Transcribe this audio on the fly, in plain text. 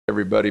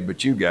everybody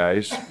but you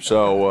guys.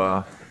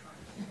 So,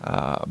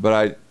 but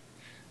I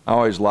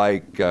always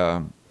like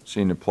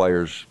seeing the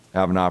players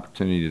have an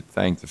opportunity to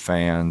thank the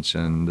fans,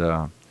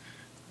 and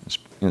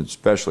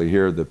especially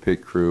here, the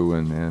pit crew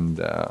and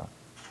the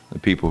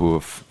people who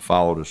have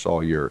followed us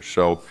all year.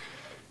 So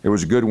it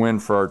was a good win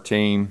for our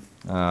team.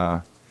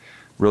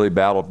 Really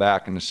battled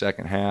back in the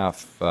second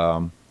half.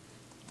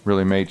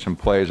 Really made some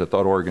plays. I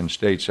thought Oregon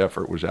State's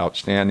effort was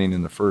outstanding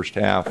in the first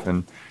half,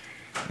 and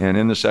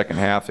in the second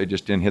half they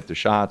just didn't hit the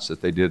shots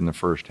that they did in the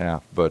first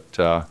half. But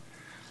it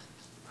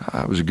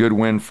was a good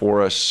win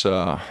for us.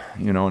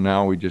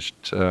 Now we just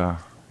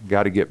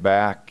got to get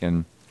back,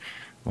 and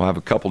we'll have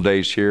a couple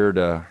days here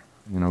to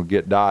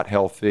get Dot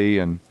healthy,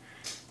 and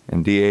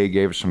DA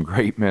gave us some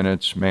great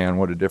minutes. Man,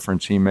 what a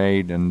difference he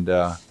made. And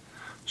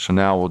so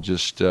now we'll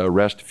just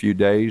rest a few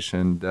days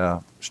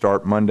and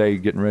start Monday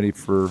getting ready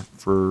for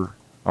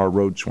our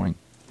road swing.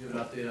 Do you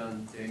have an update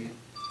on Damien?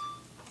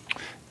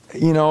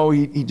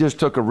 He just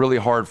took a really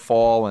hard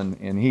fall,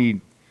 and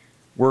he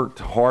worked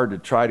hard to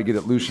try to get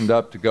it loosened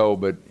up to go,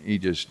 but he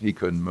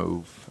couldn't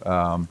move.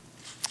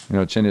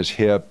 It's in his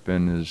hip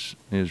and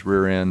his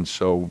rear end,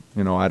 so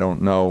I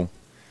don't know.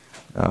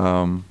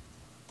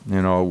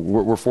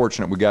 We're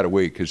fortunate we got a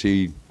week, because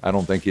I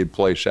don't think he'd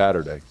play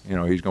Saturday.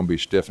 He's going to be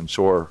stiff and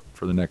sore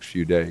for the next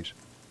few days.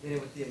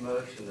 With the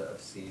emotion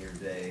of senior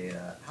day,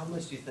 how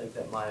much do you think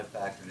that might have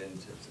factored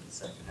into the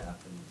second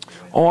half?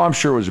 Oh, I'm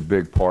sure it was a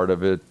big part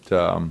of it.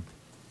 The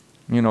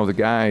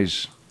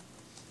guys,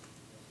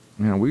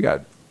 we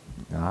got,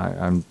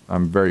 I'm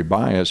very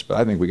biased, but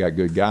I think we got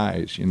good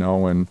guys, and,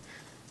 at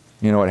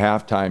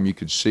halftime you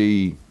could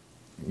see,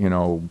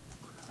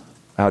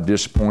 how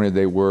disappointed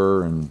they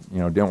were, and,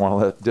 didn't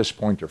want to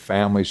disappoint their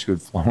families who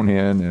had flown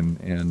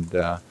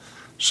in.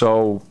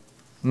 So,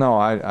 no,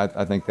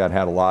 I think that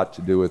had a lot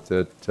to do with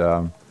it.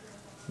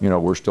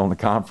 We're still in the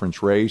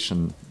conference race,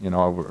 and,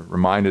 I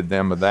reminded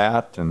them of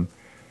that, and,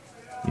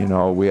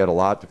 we had a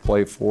lot to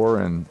play for,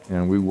 and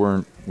we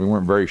weren't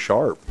very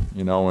sharp,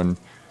 and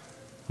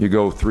you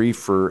go 3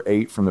 for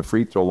 8 from the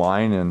free throw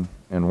line, and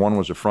one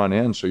was a front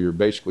end, so you're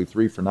basically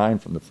 3 for 9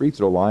 from the free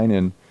throw line,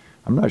 and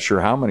I'm not sure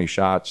how many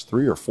shots,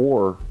 3 or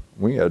 4,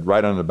 we had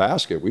right under the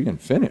basket. We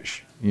didn't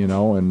finish,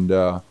 and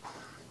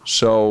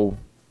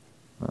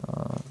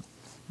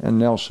and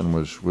Nelson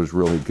was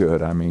really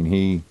good. I mean,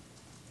 he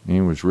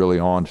was really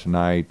on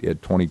tonight. He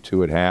had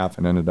 22 at half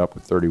and ended up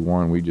with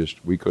 31. We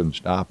couldn't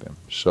stop him.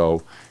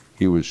 So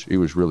he was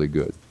really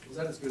good. Was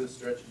that as good a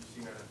stretch as you've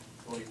seen out of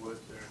Cody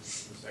Woods there in the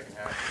second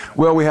half?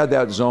 Well, we had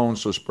that zone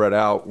so spread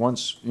out.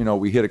 Once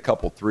we hit a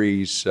couple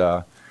threes.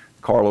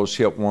 Carlos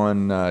hit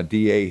one.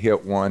 DA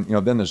hit one.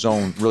 Then the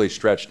zone really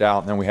stretched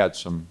out, and then we had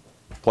some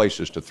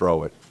places to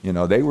throw it.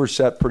 They were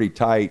set pretty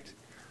tight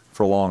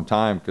for a long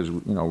time, because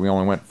we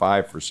only went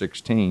 5 for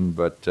 16,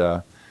 but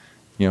the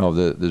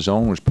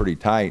zone was pretty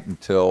tight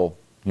until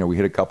we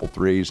hit a couple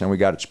threes, and we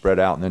got it spread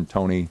out, and then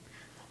Tony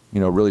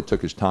really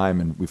took his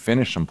time, and we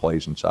finished some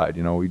plays inside.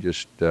 We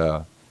just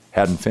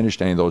hadn't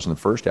finished any of those in the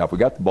first half. We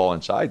got the ball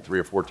inside 3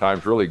 or 4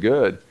 times really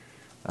good,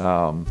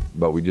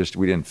 but we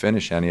didn't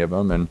finish any of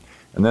them.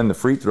 And then the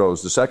free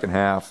throws, the second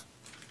half,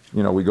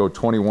 we go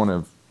 21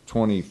 of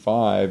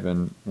 25,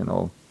 and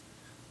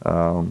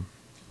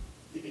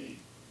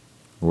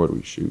what do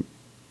we shoot?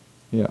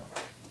 Yeah,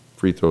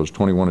 free throws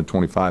 21 of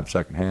 25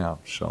 second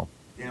half. So.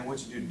 Dan,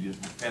 what'd you do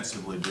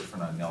defensively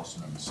different on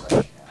Nelson in the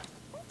second half?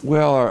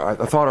 Well,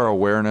 I thought our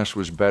awareness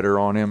was better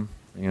on him.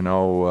 He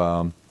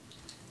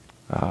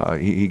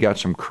got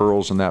some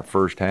curls in that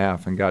first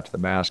half and got to the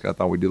basket. I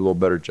thought we did a little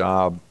better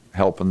job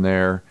helping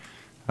there.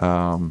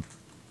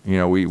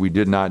 We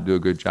did not do a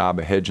good job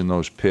of hedging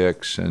those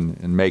picks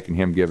and making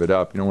him give it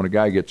up. When a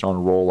guy gets on a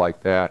roll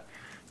like that,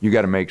 you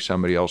got to make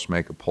somebody else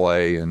make a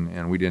play,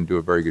 and we didn't do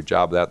a very good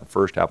job of that in the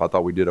first half. I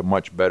thought we did a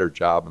much better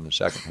job in the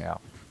second half.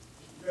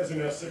 You guys are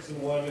now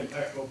 6-1 in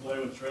technical play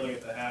with trailing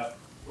at the half.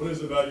 What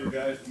is it about your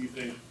guys do you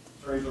think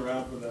turns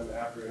around for them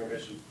after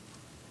intermission?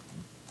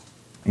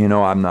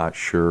 I'm not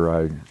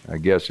sure. I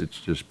guess it's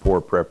just poor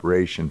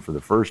preparation for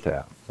the first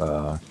half.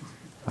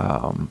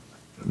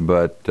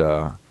 But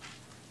our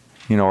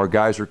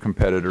guys are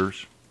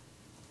competitors,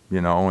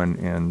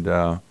 and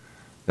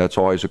that's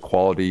always a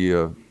quality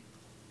you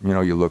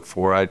look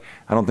for. I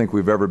don't think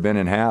we've ever been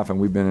in half, and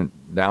we've been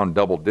down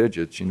double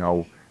digits,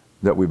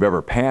 that we've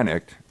ever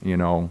panicked.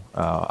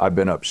 I've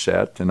been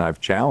upset and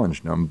I've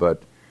challenged them,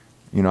 but,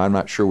 I'm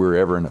not sure we were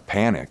ever in a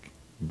panic.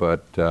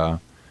 But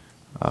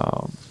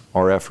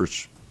our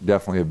efforts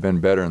definitely have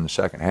been better in the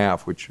second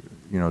half, which,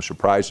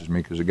 surprises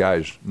me, because the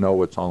guys know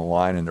what's on the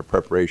line and their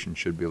preparation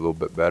should be a little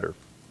bit better.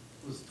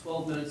 Was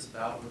 12 minutes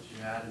about what you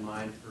had in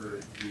mind for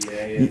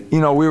DA?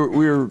 We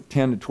were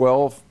 10 to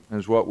 12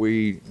 is what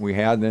we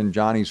had. Then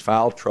Johnny's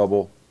foul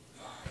trouble,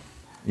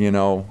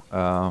 so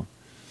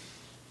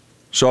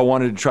I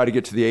wanted to try to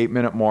get to the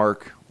 8-minute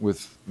mark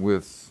with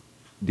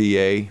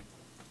DA,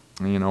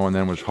 and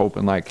then was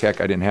hoping like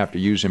heck I didn't have to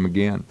use him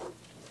again.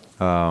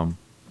 And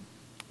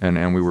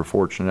we were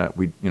fortunate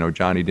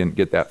Johnny didn't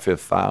get that 5th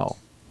foul,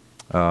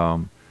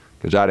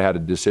 because I'd had a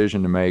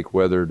decision to make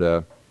whether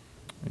to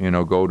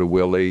go to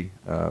Willie,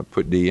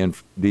 put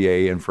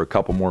DA in for a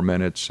couple more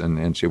minutes,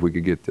 and see if we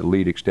could get the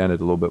lead extended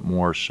a little bit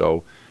more.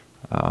 So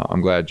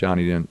I'm glad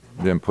Johnny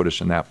didn't put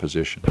us in that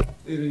position.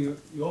 You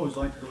always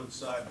like to go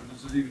inside, but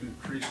does it even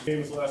increase?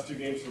 Games, the last two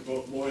games for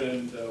both Lloyd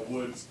and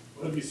Woods.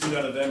 What have you seen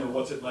out of them, or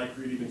what's it like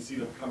for you to even see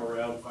them come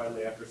around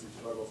finally after some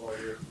struggles all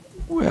year?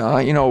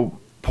 Well,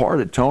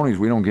 part of Tony's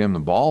we don't give him the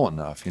ball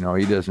enough. He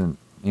didn't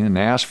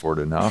ask for it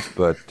enough,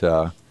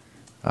 but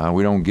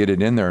we don't get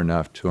it in there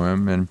enough to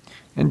him.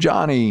 And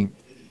Johnny,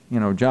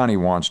 Johnny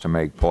wants to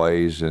make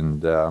plays,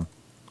 and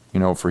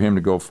for him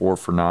to go 4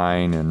 for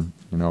 9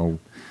 and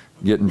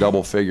getting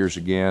double figures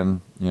again,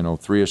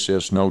 3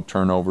 assists, no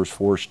turnovers,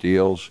 4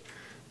 steals.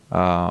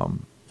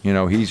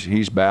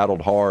 He's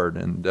battled hard,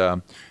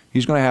 and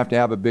he's going to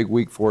have a big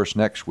week for us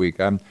next week.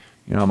 I'm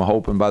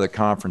hoping by the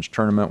conference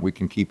tournament we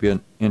can keep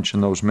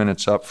inching those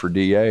minutes up for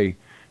DA.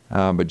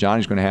 But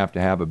Johnny's going to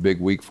have a big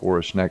week for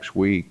us next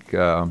week.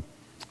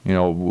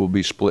 We'll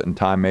be splitting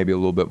time maybe a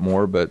little bit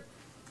more, but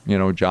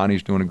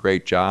Johnny's doing a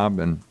great job,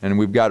 and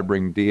we've got to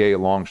bring DA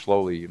along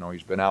slowly.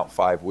 He's been out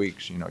 5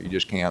 weeks. You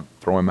just can't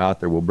throw him out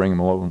there. We'll bring him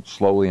along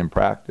slowly in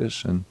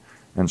practice and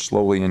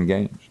slowly in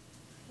games.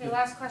 Okay,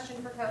 last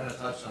question for Kind Coach. of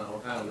touched on it,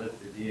 what kind of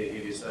lift did DA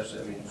give you,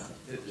 especially,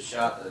 hit the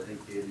shot that I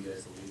think gave you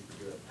guys the lead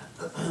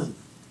for good?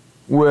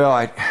 Well,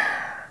 I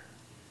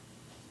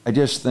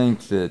just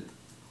think that,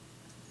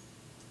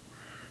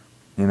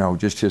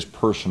 just his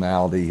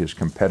personality, his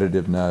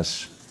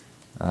competitiveness.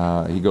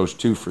 He goes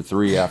 2 for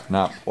 3 after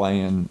not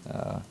playing.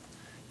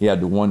 He had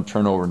the 1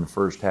 turnover in the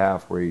first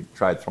half where he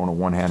tried throwing a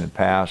one-handed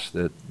pass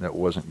that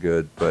wasn't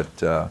good.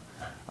 But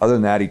other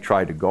than that, he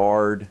tried to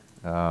guard.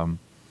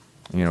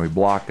 He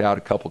blocked out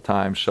a couple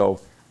times.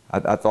 So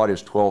I thought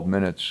his 12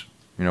 minutes,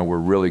 were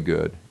really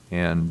good.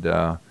 And,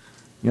 the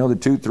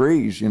 2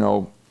 threes,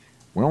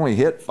 we only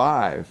hit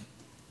 5,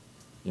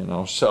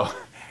 so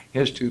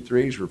his 2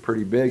 threes were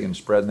pretty big and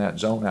spreading that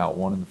zone out,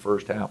 1 in the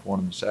first half, 1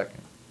 in the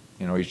second.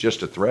 He's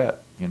just a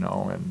threat,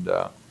 and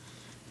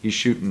he's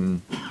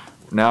shooting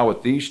now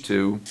with these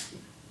 2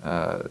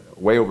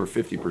 way over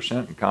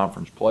 50% in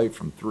conference play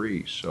from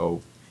 3.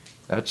 So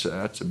that's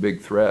a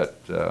big threat.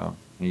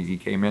 He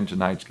came in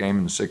tonight's game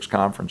in the 6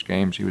 conference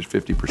games. He was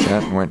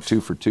 50% and went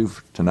 2 for 2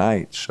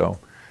 tonight. So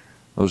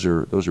those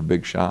are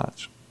big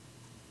shots.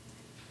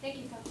 Thank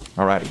you, Coach.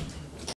 All righty.